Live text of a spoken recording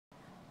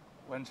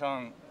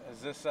Wen-chong, is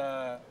this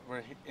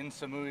we're in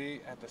Samui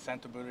at the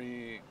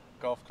Santaburi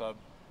Golf Club.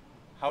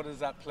 How does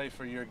that play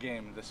for your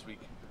game this week?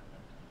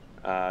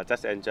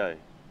 Just enjoy,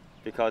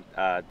 because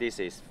this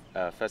is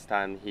first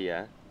time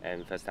here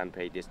and first time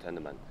play this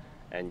tournament.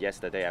 And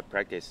yesterday I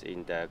practiced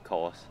in the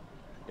course.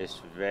 It's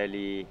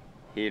very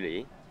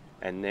hilly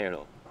and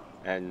narrow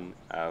and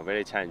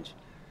very challenge.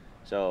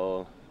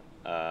 So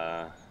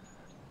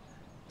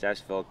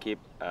just for keep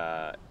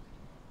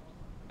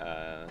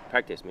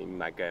practice in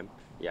my game.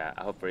 Yeah,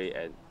 hopefully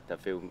and the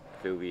field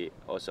we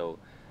also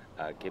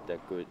keep the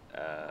good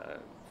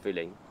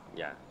feeling.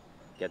 Yeah,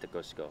 get a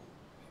good score.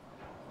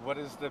 What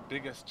is the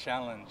biggest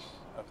challenge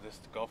of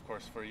this golf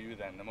course for you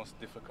then, the most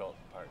difficult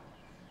part?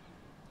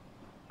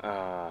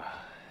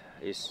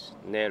 It's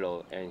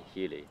narrow and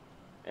hilly,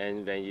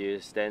 and when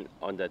you stand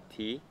on the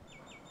tee,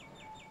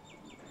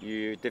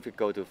 you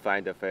difficult to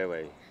find the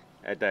fairway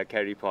at the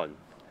carry point.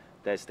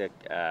 That's the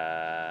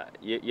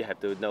you have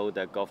to know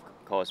the golf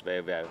course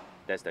very well.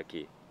 That's the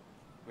key.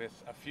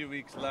 With a few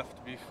weeks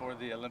left before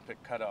the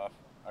Olympic cutoff,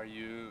 are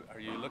you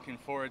looking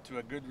forward to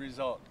a good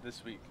result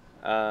this week?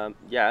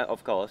 Yeah,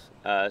 of course.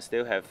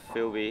 Still have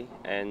few weeks,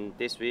 and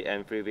this week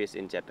and 3 weeks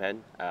in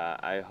Japan.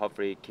 I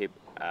hopefully keep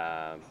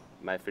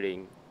my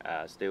feeling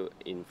still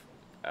in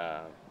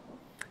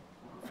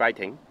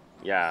fighting.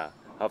 Yeah,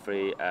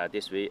 hopefully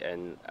this week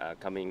and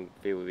coming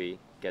few weeks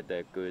get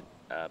a good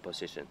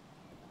position.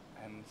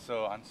 And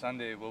so on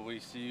Sunday, will we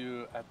see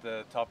you at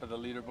the top of the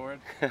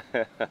leaderboard?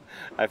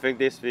 I think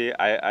this week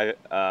I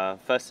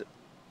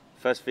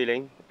first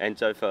feeling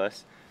enjoy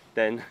first,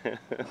 then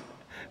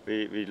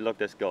we look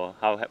the score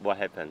what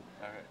happened.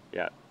 All right.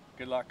 Yeah.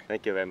 Good luck.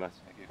 Thank you very much.